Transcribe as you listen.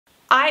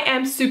I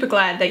am super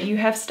glad that you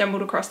have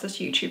stumbled across this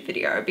YouTube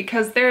video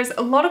because there's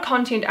a lot of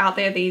content out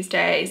there these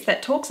days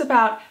that talks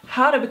about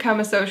how to become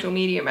a social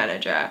media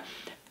manager,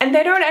 and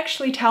they don't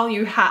actually tell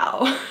you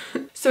how.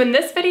 So in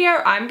this video,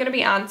 I'm going to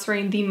be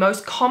answering the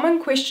most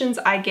common questions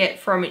I get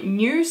from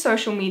new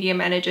social media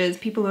managers,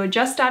 people who are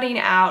just starting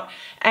out,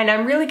 and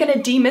I'm really going to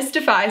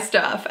demystify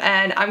stuff,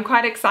 and I'm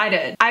quite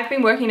excited. I've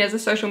been working as a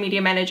social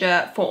media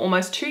manager for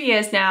almost 2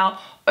 years now,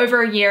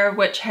 over a year,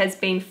 which has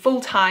been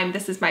full-time.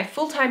 This is my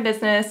full-time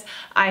business.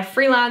 I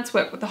freelance,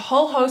 work with a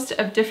whole host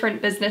of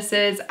different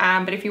businesses,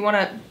 but if you want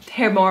to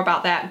hear more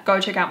about that, go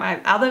check out my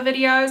other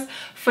videos.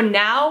 For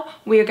now,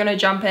 we are going to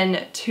jump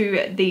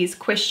into these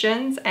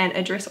questions and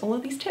address all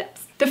of these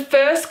tips. The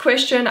first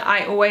question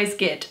I always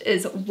get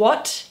is,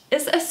 what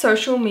is a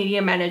social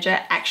media manager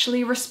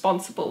actually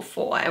responsible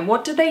for, and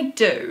what do they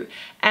do?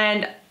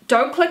 And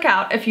don't click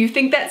out if you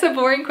think that's a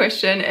boring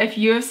question. If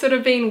you've sort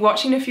of been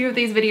watching a few of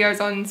these videos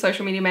on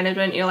social media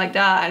management, you're like, duh,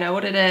 I know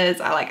what it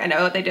is. I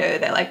know what they do.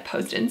 They like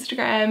post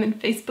Instagram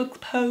and Facebook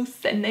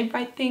posts, and they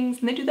write things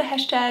and they do the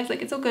hashtags,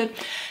 like it's all good.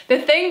 The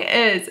thing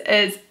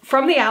is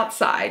from the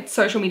outside,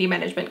 social media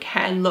management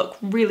can look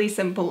really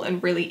simple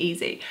and really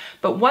easy.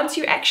 But once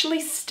you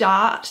actually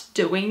start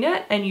doing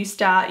it and you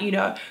start,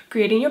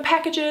 creating your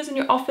packages and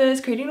your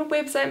offers, creating a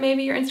website,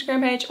 maybe your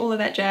Instagram page, all of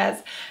that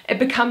jazz, it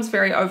becomes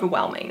very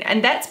overwhelming.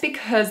 And that's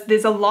because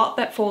there's a lot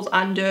that falls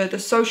under the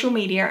social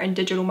media and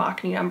digital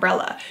marketing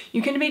umbrella.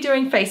 You can be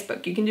doing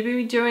Facebook, you can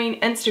be doing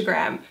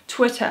Instagram,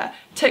 Twitter,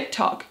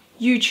 TikTok,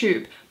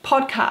 YouTube,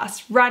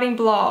 podcasts, writing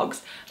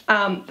blogs.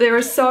 There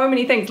are so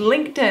many things.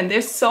 LinkedIn,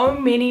 there's so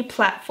many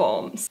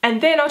platforms. And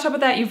then on top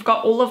of that, you've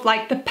got all of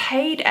like the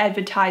paid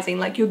advertising,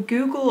 like your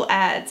Google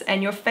ads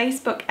and your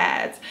Facebook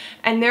ads.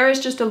 And there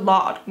is just a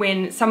lot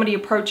when somebody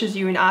approaches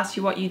you and asks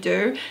you what you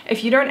do.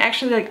 If you don't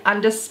actually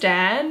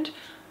understand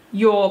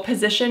your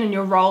position and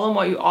your role and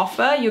what you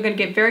offer, you're going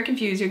to get very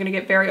confused, you're going to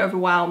get very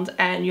overwhelmed,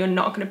 and you're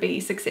not going to be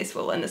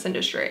successful in this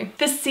industry.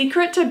 The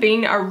secret to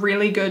being a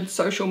really good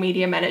social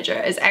media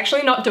manager is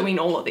actually not doing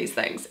all of these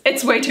things.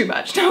 It's way too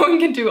much. No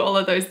one can do all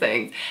of those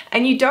things.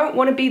 And you don't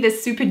want to be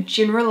this super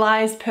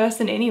generalized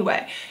person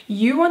anyway.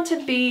 You want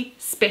to be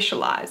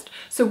specialized.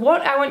 So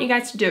what I want you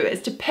guys to do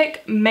is to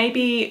pick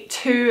maybe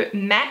 2,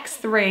 max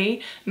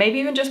 3, maybe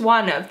even just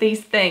one of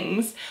these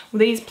things,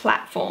 these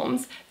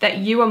platforms that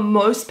you are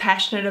most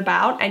passionate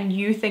about and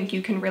you think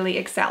you can really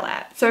excel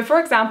at. So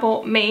for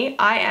example, me,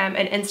 I am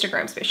an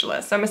Instagram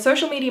specialist. So I'm a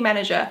social media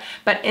manager,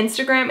 but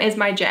Instagram is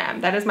my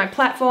jam. That is my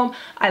platform.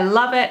 I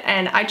love it,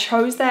 and I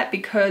chose that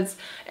because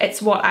it's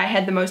what I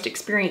had the most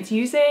experience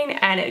using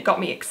and it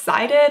got me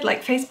excited.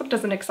 Like, Facebook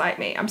doesn't excite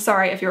me. I'm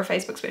sorry if you're a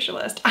Facebook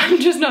specialist.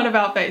 I'm just not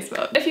about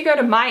Facebook. If you go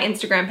to my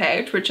Instagram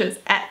page, which is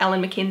at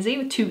Ellen McKenzie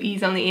with 2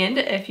 E's on the end,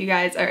 if you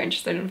guys are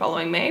interested in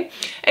following me,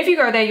 if you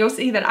go there, you'll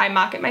see that I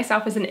market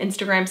myself as an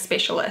Instagram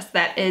specialist.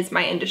 That is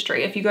my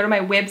industry. If you go to my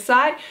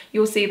website,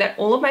 you'll see that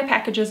all of my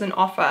packages and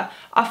offer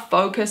are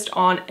focused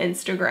on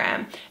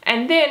Instagram.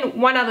 And then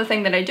one other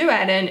thing that I do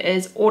add in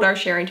is auto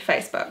sharing to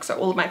Facebook. So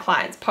all of my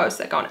clients' posts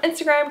that go on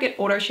Instagram get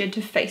auto shared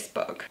to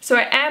Facebook. So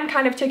I am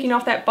kind of ticking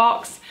off that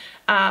box.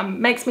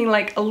 Makes me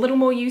like a little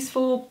more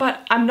useful,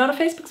 but I'm not a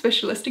Facebook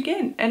specialist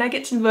again, and I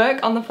get to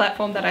work on the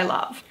platform that I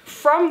love.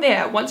 From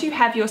there, once you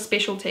have your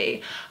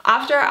specialty,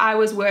 after I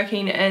was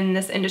working in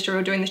this industry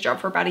or doing this job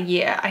for about a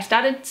year, I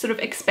started sort of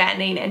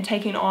expanding and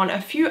taking on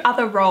a few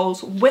other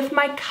roles with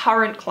my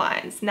current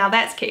clients. Now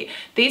that's key.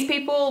 These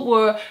people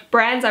were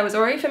brands I was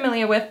already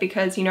familiar with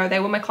because, they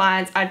were my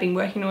clients. I'd been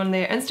working on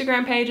their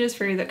Instagram pages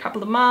for either a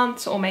couple of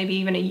months or maybe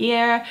even a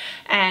year,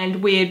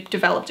 and we'd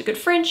developed a good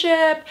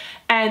friendship,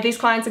 and these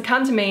clients would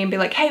come to me and be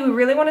like, hey, we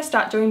really want to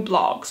start doing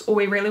blogs, or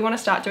we really want to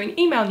start doing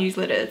email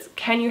newsletters.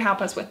 Can you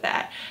help us with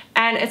that?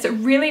 And it's a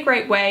really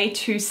great way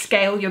to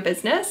scale your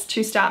business,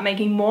 to start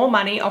making more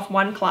money off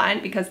one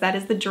client, because that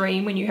is the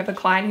dream when you have a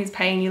client who's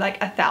paying you like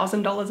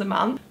 $1,000 a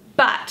month.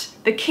 But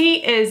the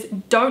key is,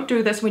 don't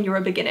do this when you're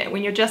a beginner.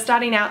 When you're just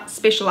starting out,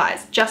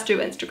 specialize. Just do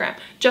Instagram,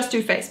 just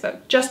do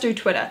Facebook, just do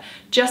Twitter.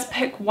 Just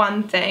pick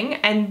one thing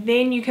and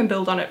then you can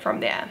build on it from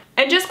there.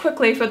 And just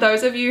quickly, for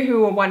those of you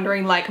who are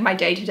wondering like my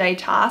day-to-day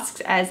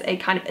tasks as a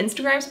kind of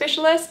Instagram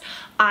specialist,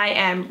 I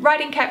am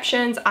writing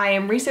captions, I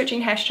am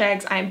researching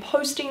hashtags, I am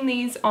posting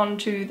these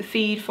onto the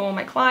feed for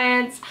my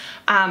clients.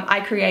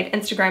 I create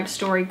Instagram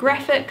story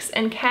graphics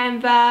in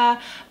Canva.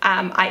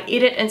 I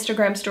edit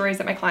Instagram stories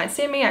that my clients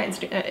send me. I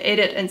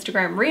edit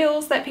Instagram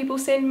reels that people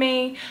send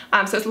me.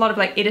 So it's a lot of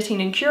like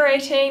editing and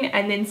curating.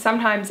 And then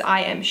sometimes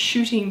I am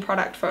shooting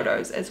product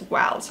photos as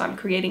well. So I'm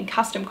creating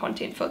custom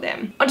content for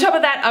them. On top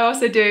of that, I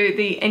also do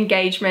the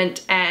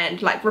engagement and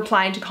like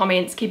replying to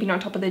comments, keeping on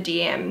top of the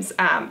DMs.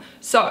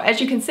 So as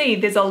you can see,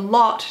 there's a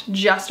lot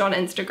just on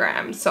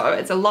Instagram. So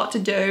it's a lot to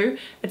do.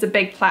 It's a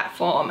big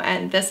platform,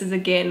 and this is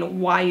again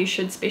why you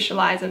should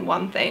specialize in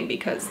one thing,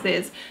 because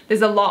there's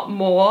a lot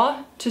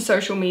more to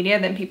social media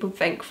than people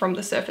think from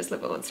the surface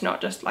level. It's not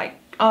just like,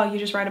 oh, you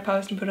just write a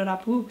post and put it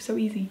up. Ooh, so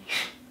easy.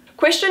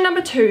 Question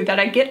number 2 that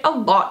I get a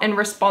lot in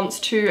response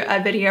to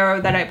a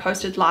video that I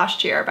posted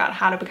last year about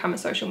how to become a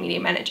social media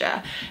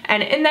manager.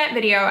 And in that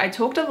video, I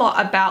talked a lot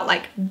about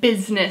like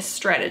business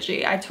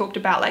strategy. I talked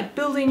about like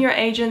building your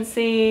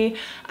agency,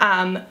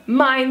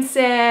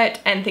 mindset,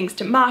 and things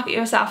to market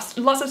yourself,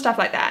 lots of stuff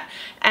like that.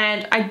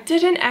 And I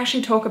didn't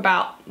actually talk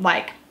about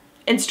like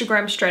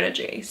Instagram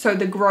strategy, so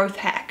the growth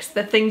hacks,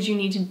 the things you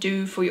need to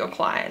do for your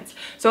clients.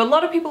 So a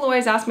lot of people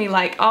always ask me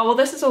like, oh, well,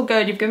 this is all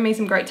good, you've given me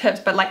some great tips,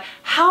 but like,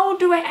 how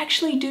do I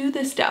actually do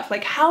this stuff?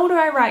 Like, how do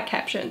I write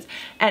captions?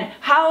 And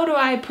how do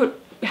I put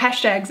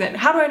hashtags in?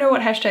 How do I know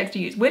what hashtags to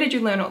use? Where did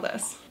you learn all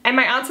this? And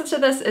my answer to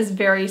this is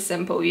very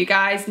simple. You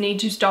guys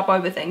need to stop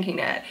overthinking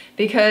it,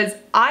 because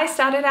I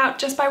started out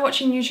just by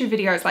watching YouTube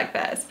videos like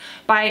this,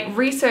 by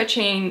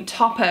researching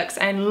topics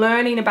and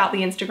learning about the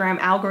Instagram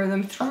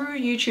algorithm through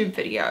YouTube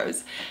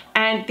videos.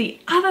 And the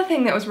other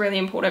thing that was really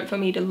important for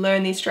me to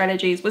learn these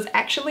strategies was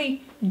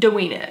actually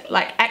doing it,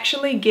 like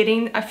actually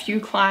getting a few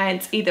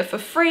clients either for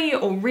free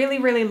or really,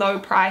 really low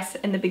price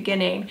in the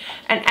beginning,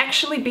 and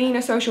actually being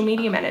a social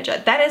media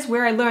manager. That is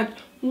where I learned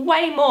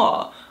way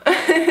more.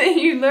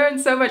 You learn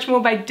so much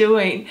more by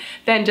doing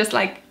than just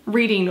like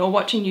reading or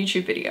watching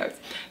YouTube videos.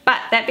 But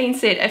that being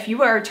said, if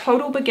you are a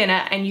total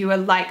beginner and you are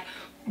like,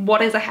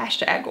 what is a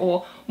hashtag,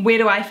 or where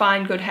do I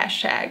find good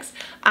hashtags?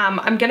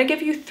 I'm gonna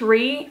give you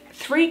three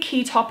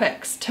key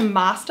topics to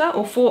master,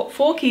 or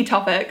four key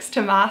topics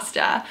to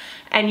master,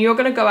 and you're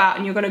gonna go out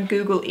and you're gonna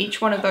Google each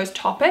one of those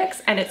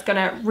topics, and it's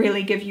gonna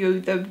really give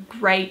you the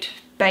great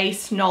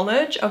base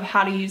knowledge of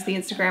how to use the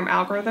Instagram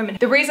algorithm. And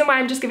the reason why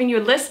I'm just giving you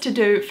a list to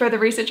do further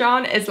research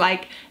on is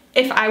like,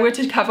 if I were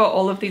to cover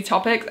all of these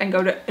topics and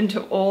go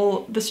into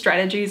all the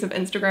strategies of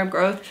Instagram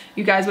growth,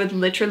 you guys would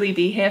literally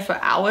be here for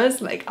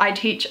hours. Like, I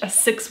teach a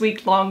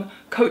 6-week-long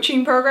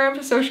coaching program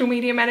for social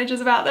media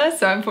managers about this,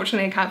 so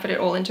unfortunately I can't fit it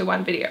all into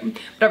one video.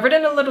 But I've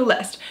written a little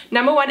list.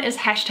 Number 1 is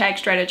hashtag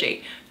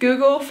strategy.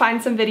 Google,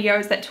 find some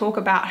videos that talk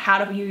about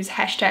how to use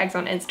hashtags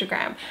on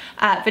Instagram.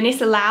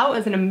 Vanessa Lau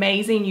is an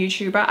amazing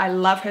YouTuber. I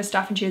love her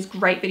stuff and she has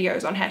great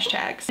videos on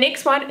hashtags.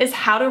 Next one is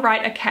how to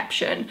write a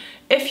caption.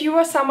 If you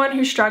are someone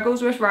who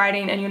struggles with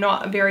writing and you're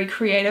not very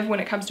creative when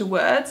it comes to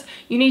words,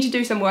 you need to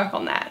do some work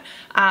on that.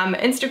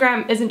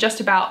 Instagram isn't just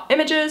about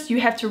images. You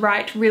have to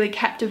write really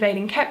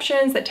captivating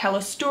captions that tell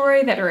a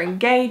story, that are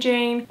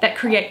engaging, that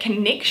create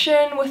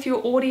connection with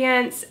your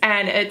audience,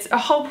 and it's a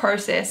whole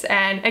process.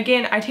 And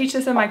again, I teach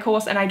this in my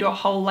course and I do a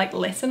whole like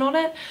lesson on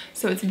it,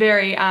 so it's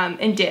very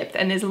in-depth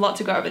and there's a lot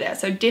to go over there.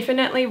 So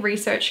definitely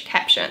research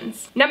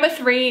captions. Number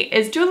 3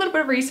 is do a little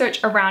bit of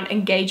research around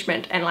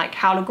engagement and like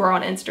how to grow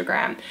on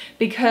Instagram,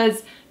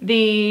 because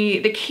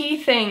the key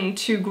thing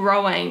to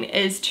growing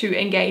is to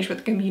engage with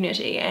the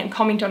community and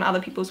comment on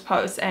other people's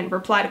posts and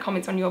reply to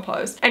comments on your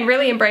post and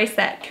really embrace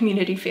that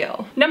community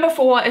feel. Number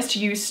 4 is to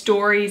use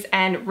stories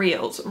and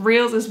reels.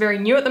 Reels is very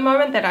new at the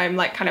moment that I'm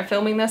like kind of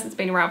filming this. It's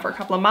been around for a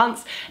couple of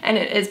months and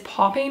it is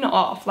popping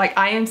off. Like,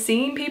 I am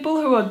seeing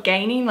people who are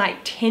gaining like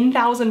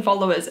 10,000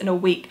 followers in a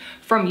week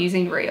from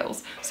using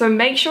reels. So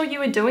make sure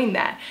you are doing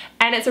that.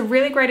 And it's a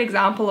really great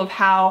example of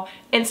how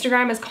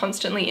Instagram is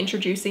constantly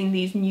introducing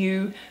these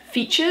new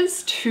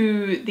features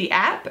to the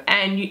app,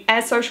 and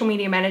as social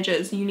media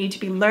managers you need to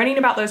be learning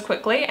about those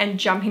quickly and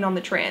jumping on the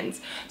trends.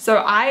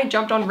 So I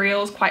jumped on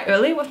reels quite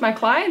early with my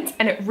clients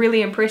and it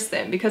really impressed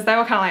them, because they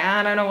were kind of like,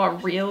 I don't know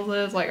what reels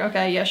is. Like,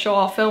 okay, yeah, sure,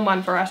 I'll film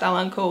one for us,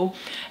 Ellen, cool.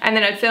 And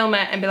then I'd film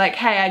it and be like,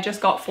 hey, I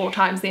just got 4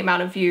 times the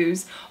amount of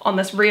views on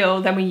this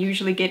reel than we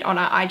usually get on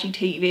our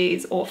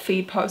IGTVs or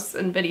feed posts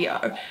and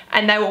video.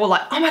 And they were all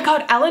like, oh my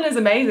god, Ellen is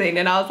amazing.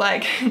 And I was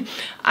like,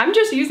 I'm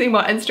just using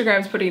what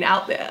Instagram's putting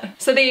out there.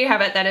 So there you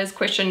have it. That is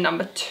question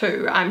number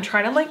 2. I'm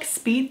trying to like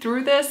speed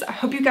through this. I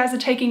hope you guys are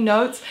taking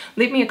notes.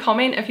 Leave me a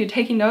comment if you're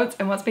taking notes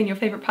and what's been your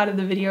favorite part of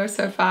the video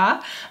so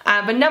far.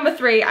 But number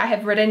 3 I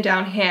have written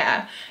down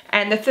here.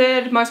 And the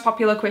third most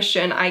popular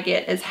question I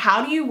get is,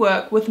 how do you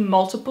work with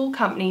multiple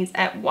companies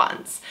at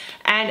once?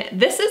 And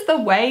this is the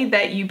way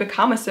that you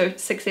become a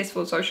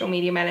successful social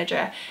media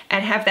manager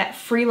and have that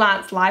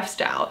freelance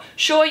lifestyle.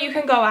 Sure, you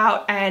can go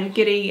out and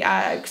get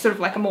a sort of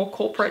like a more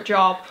corporate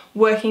job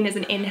working as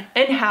an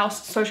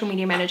in-house social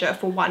media manager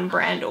for one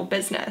brand or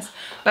business.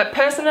 But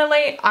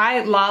personally,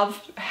 I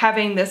love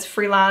having this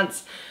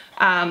freelance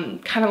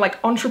kind of like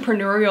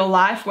entrepreneurial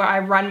life where I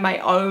run my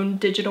own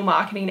digital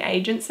marketing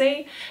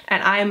agency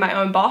and I am my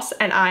own boss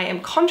and I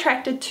am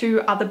contracted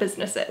to other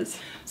businesses.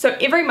 So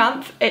every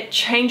month it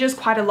changes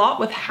quite a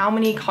lot with how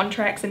many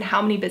contracts and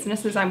how many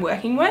businesses I'm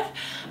working with,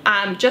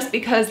 just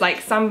because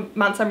like some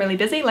months I'm really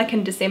busy. Like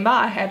in December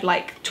I had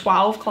like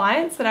 12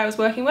 clients that I was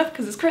working with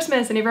because it's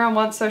Christmas and everyone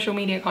wants social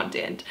media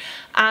content.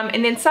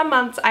 And then some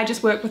months I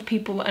just work with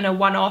people in a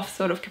one-off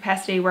sort of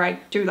capacity where I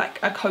do like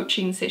a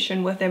coaching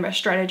session with them, a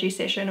strategy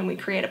session, and we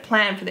create a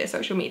plan for their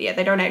social media.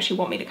 They don't actually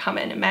want me to come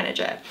in and manage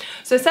it.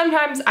 So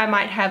sometimes I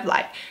might have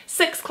like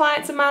 6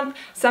 clients a month,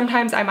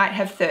 sometimes I might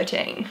have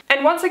 13.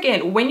 And once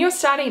again, when you're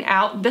starting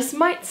out, this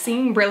might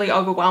seem really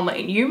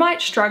overwhelming. You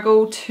might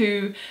struggle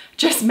to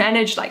just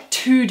manage like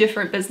 2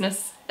 different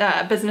businesses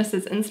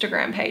businesses'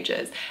 Instagram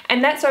pages.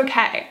 And that's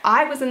okay.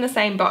 I was in the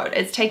same boat.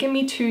 It's taken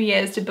me 2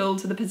 years to build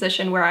to the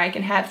position where I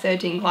can have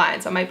 13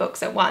 clients on my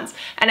books at once.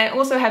 And I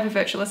also have a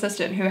virtual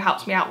assistant who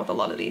helps me out with a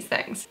lot of these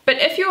things. But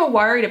if you're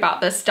worried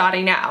about this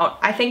starting out,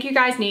 I think you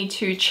guys need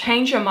to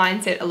change your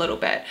mindset a little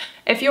bit.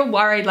 If you're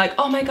worried like,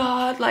 oh my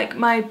God, like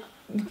my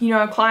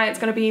client's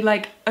gonna be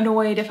like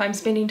annoyed if I'm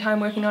spending time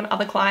working on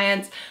other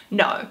clients.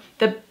 No,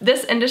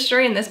 this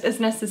industry and this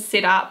business is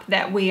set up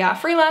that we are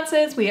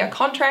freelancers, we are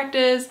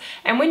contractors,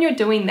 and when you're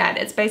doing that,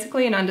 it's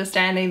basically an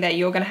understanding that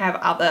you're gonna have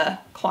other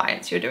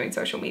clients you're doing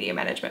social media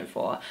management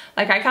for.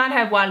 Like I can't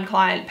have one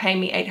client pay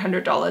me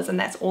 $800 and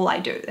that's all I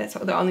do. That's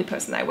the only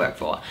person I work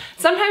for.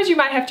 Sometimes you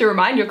might have to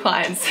remind your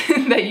clients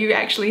that you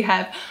actually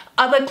have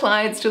other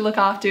clients to look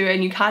after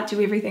and you can't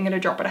do everything at a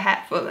drop of a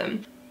hat for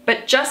them.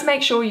 But just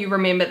make sure you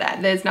remember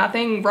that there's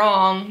nothing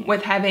wrong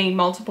with having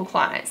multiple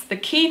clients. The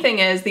key thing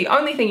is, the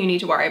only thing you need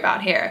to worry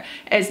about here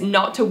is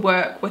not to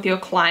work with your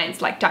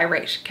clients like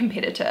direct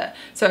competitor.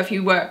 So if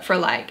you work for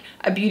like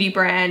a beauty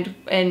brand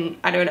in,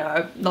 I don't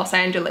know, Los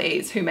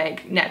Angeles who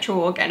make natural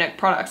organic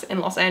products in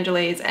Los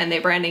Angeles and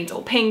their branding's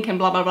all pink and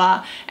blah, blah,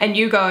 blah, and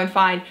you go and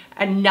find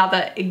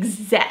another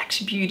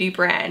exact beauty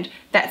brand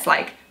that's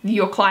like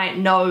your client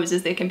knows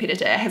is their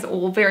competitor, has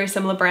all very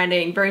similar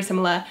branding, very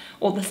similar,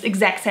 or the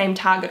exact same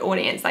target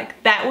audience,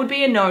 like that would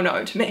be a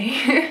no-no to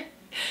me.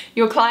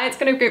 Your client's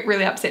gonna get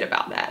really upset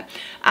about that.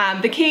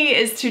 The key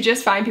is to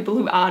just find people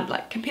who aren't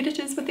like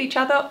competitors with each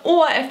other,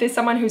 or if there's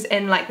someone who's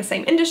in like the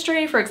same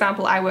industry. For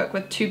example, I work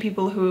with 2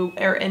 people who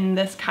are in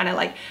this kind of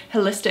like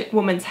holistic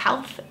women's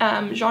health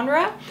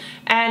genre,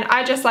 and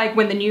I just like,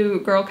 when the new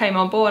girl came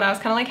on board, I was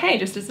kind of like, hey,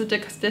 just as a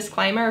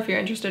disclaimer, if you're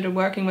interested in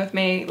working with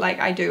me,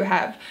 like I do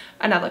have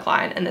another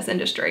client in this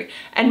industry,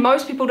 and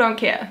most people don't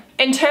care.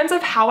 In terms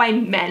of how I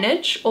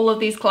manage all of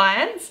these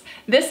clients,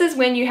 this is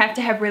when you have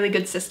to have really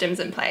good systems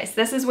in place.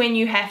 This is when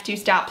you have to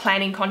start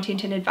planning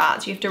content in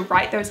advance. You have to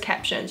write those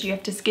captions, you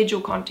have to schedule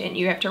content,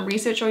 you have to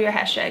research all your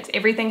hashtags,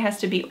 everything has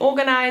to be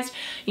organized.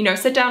 You know,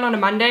 sit down on a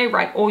Monday,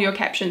 write all your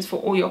captions for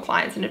all your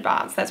clients in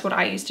advance. That's what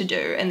I used to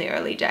do in the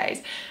early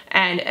days.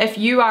 And if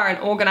you are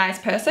an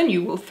organized person,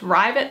 you will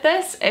thrive at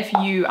this. If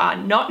you are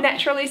not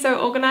naturally so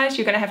organized,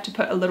 you're gonna have to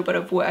put a little bit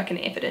of work and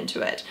effort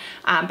into it.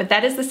 But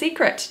that is the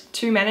secret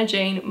to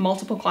managing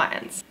multiple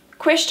clients.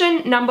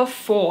 Question number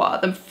 4,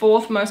 the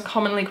 4th most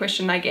commonly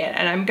question I get,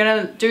 and I'm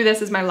gonna do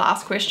this as my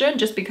last question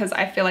just because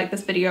I feel like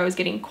this video is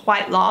getting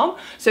quite long.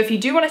 So if you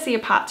do want to see a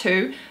part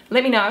 2,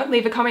 let me know,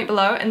 leave a comment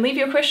below and leave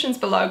your questions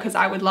below because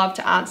I would love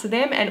to answer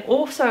them. And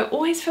also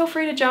always feel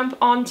free to jump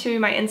onto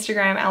my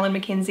Instagram, Ellen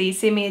McKenzie,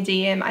 send me a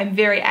DM. I'm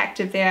very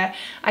active there.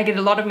 I get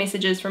a lot of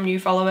messages from new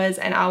followers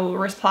and I will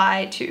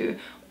reply to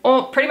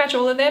pretty much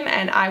all of them,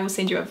 and I will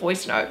send you a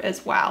voice note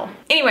as well.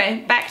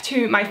 Anyway, back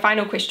to my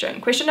final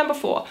question. Question number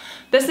 4.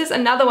 This is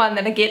another one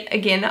that I get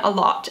again a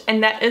lot,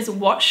 and that is,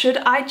 what should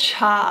I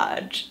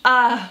charge?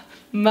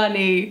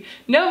 Money.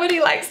 Nobody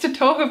likes to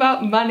talk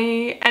about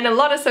money, and a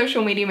lot of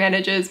social media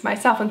managers,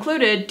 myself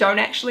included, don't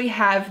actually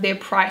have their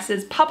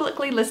prices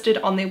publicly listed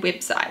on their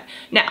website.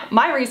 Now,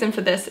 my reason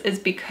for this is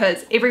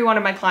because every one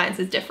of my clients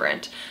is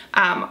different.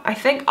 I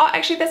think, oh,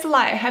 actually that's a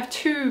lie. I have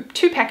two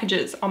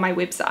packages on my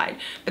website,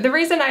 but the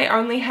reason I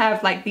only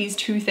have like these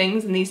 2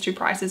 things and these 2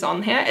 prices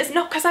on here is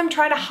not because I'm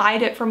trying to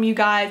hide it from you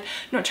guys,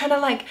 I'm not trying to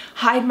like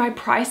hide my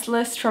price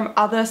list from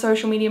other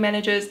social media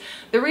managers.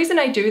 The reason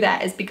I do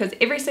that is because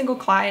every single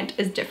client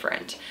is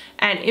different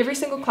and every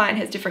single client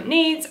has different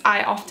needs.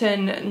 I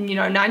often,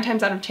 9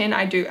 times out of 10,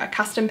 I do a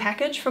custom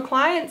package for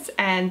clients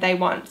and they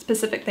want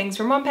specific things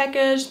from one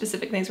package,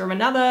 specific things from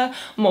another,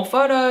 more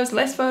photos,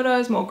 less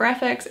photos, more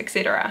graphics,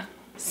 etc.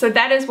 So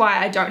that is why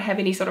I don't have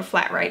any sort of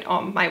flat rate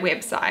on my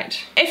website.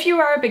 If you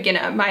are a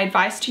beginner, my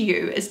advice to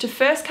you is to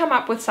first come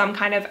up with some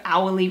kind of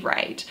hourly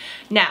rate.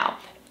 Now,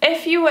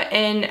 if you were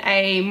in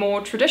a more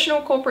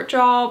traditional corporate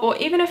job, or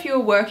even if you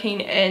were working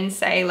in,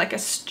 say, like a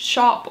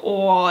shop,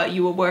 or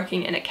you were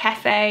working in a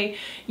cafe,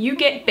 you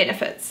get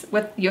benefits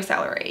with your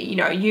salary.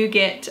 You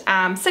get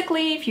sick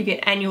leave, you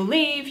get annual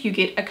leave, you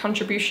get a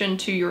contribution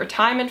to your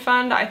retirement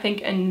fund. I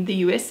think in the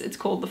US it's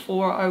called the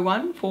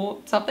 401 for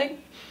something.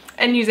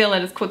 In New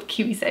Zealand it's called the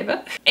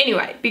KiwiSaver.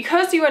 Anyway,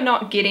 because you are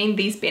not getting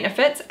these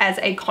benefits as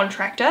a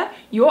contractor,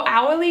 your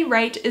hourly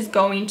rate is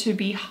going to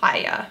be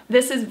higher.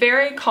 This is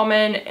very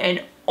common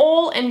in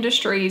all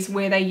industries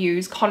where they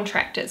use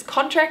contractors.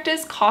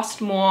 Contractors cost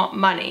more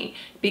money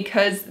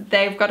because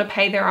they've got to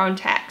pay their own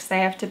tax, they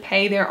have to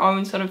pay their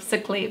own sort of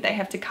sick leave, they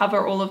have to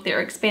cover all of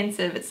their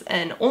expenses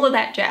and all of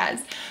that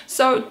jazz.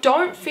 So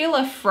don't feel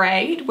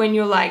afraid when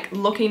you're like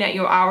looking at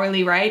your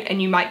hourly rate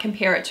and you might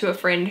compare it to a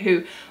friend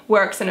who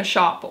works in a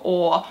shop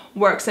or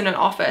works in an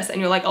office and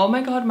you're like, oh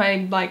my god,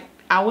 my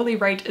hourly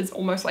rate is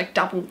almost like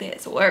double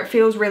this, or it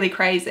feels really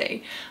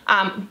crazy.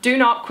 Do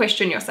not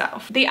question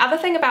yourself. The other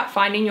thing about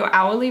finding your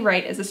hourly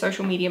rate as a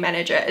social media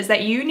manager is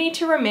that you need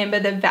to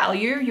remember the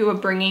value you are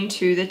bringing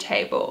to the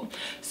table.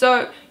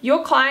 So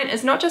your client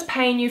is not just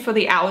paying you for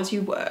the hours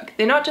you work.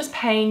 They're not just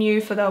paying you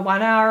for the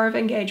 1 hour of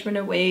engagement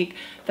a week,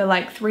 the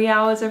like 3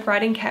 hours of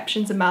writing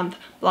captions a month,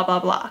 blah, blah,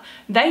 blah.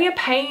 They are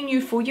paying you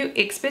for your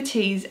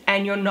expertise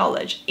and your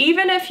knowledge.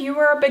 Even if you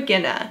are a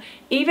beginner,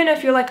 even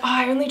if you're like, oh,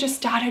 I only just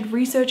started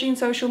researching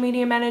social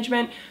media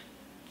management,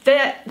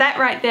 that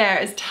right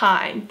there is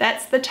time.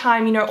 That's the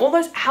time, you know, all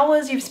those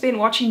hours you've spent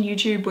watching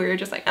YouTube where you're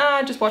just like,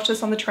 I just watched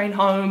this on the train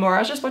home, or I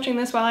was just watching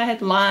this while I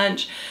had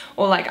lunch,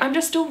 or like, I'm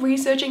just still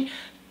researching.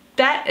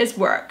 That is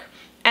work.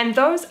 And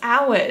those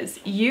hours,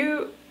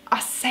 you are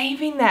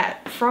saving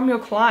that from your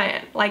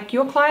client. Like,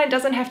 your client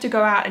doesn't have to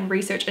go out and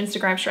research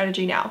Instagram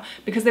strategy now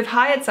because they've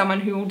hired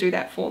someone who will do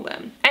that for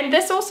them. And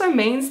this also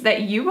means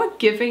that you are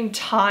giving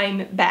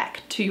time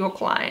back to your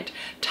client.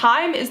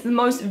 Time is the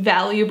most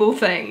valuable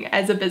thing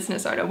as a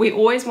business owner. We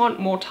always want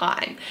more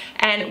time.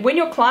 And when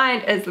your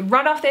client is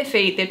run off their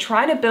feet, they're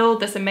trying to build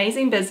this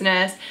amazing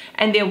business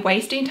and they're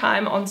wasting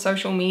time on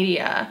social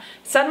media,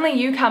 suddenly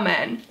you come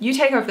in, you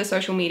take over the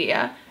social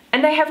media,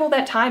 and they have all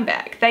that time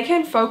back. They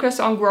can focus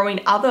on growing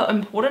other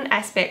important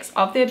aspects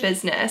of their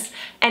business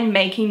and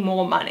making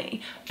more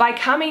money. By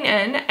coming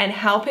in and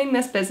helping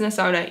this business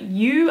owner,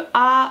 you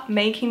are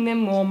making them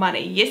more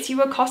money. Yes,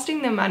 you are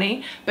costing them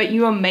money, but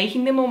you are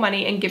making them more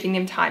money and giving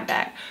them time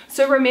back.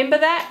 So remember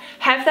that,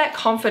 have that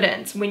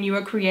confidence when you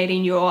are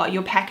creating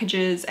your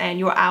packages and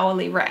your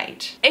hourly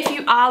rate. If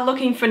you are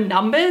looking for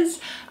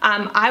numbers,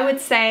 I would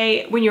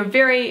say when you're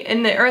very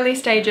in the early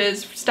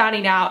stages,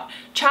 starting out,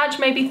 charge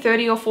maybe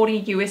 30 or 40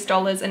 US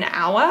dollars an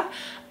hour.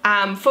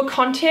 For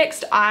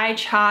context, I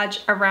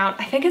charge around,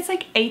 I think it's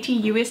like 80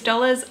 US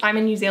dollars. I'm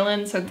in New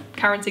Zealand, so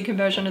currency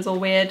conversion is all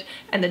weird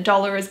and the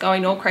dollar is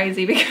going all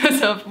crazy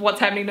because of what's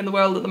happening in the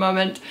world at the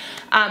moment.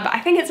 But I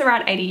think it's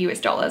around 80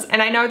 US dollars.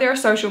 And I know there are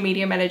social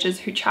media managers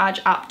who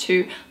charge up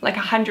to like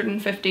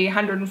 150,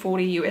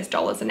 140 US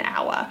dollars an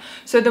hour.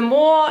 So the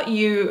more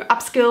you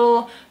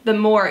upskill, the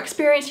more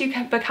experienced you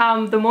can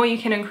become, the more you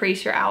can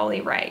increase your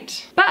hourly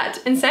rate.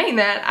 But in saying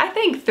that, I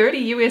think 30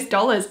 US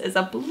dollars is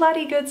a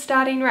bloody good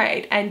starting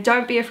rate, and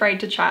don't be afraid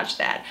to charge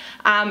that.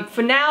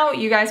 For now,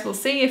 you guys will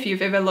see if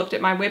you've ever looked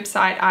at my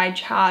website, I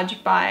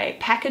charge by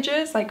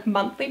packages, like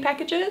monthly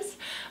packages.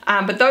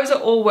 But those are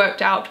all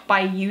worked out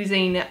by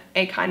using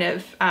a kind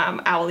of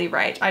hourly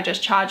rate. I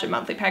just charge in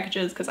monthly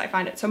packages because I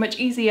find it so much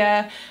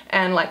easier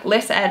and like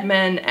less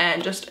admin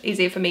and just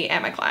easier for me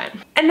and my client.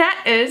 And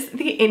that is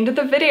the end of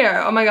the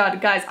video. Oh my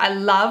God, guys, I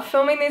love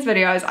filming these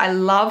videos. I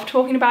love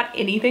talking about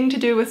anything to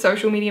do with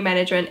social media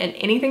management and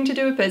anything to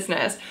do with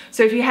business.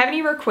 So if you have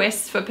any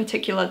requests for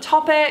particular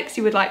topics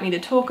you would like me to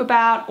talk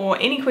about, or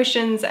any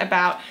questions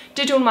about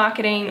digital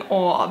marketing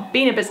or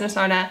being a business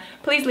owner,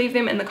 please leave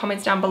them in the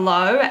comments down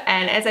below.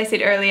 And as I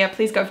said earlier,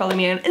 please go follow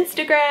me on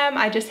Instagram.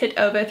 I just hit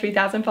over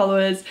 3,000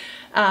 followers,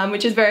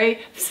 which is very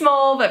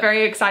small but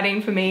very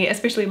exciting for me,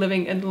 especially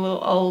living in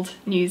little old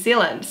New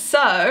Zealand.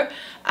 So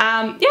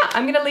yeah,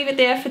 I'm gonna leave it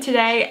there for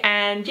today,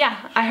 and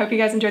yeah, I hope you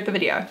guys enjoyed the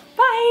video.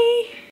 Bye!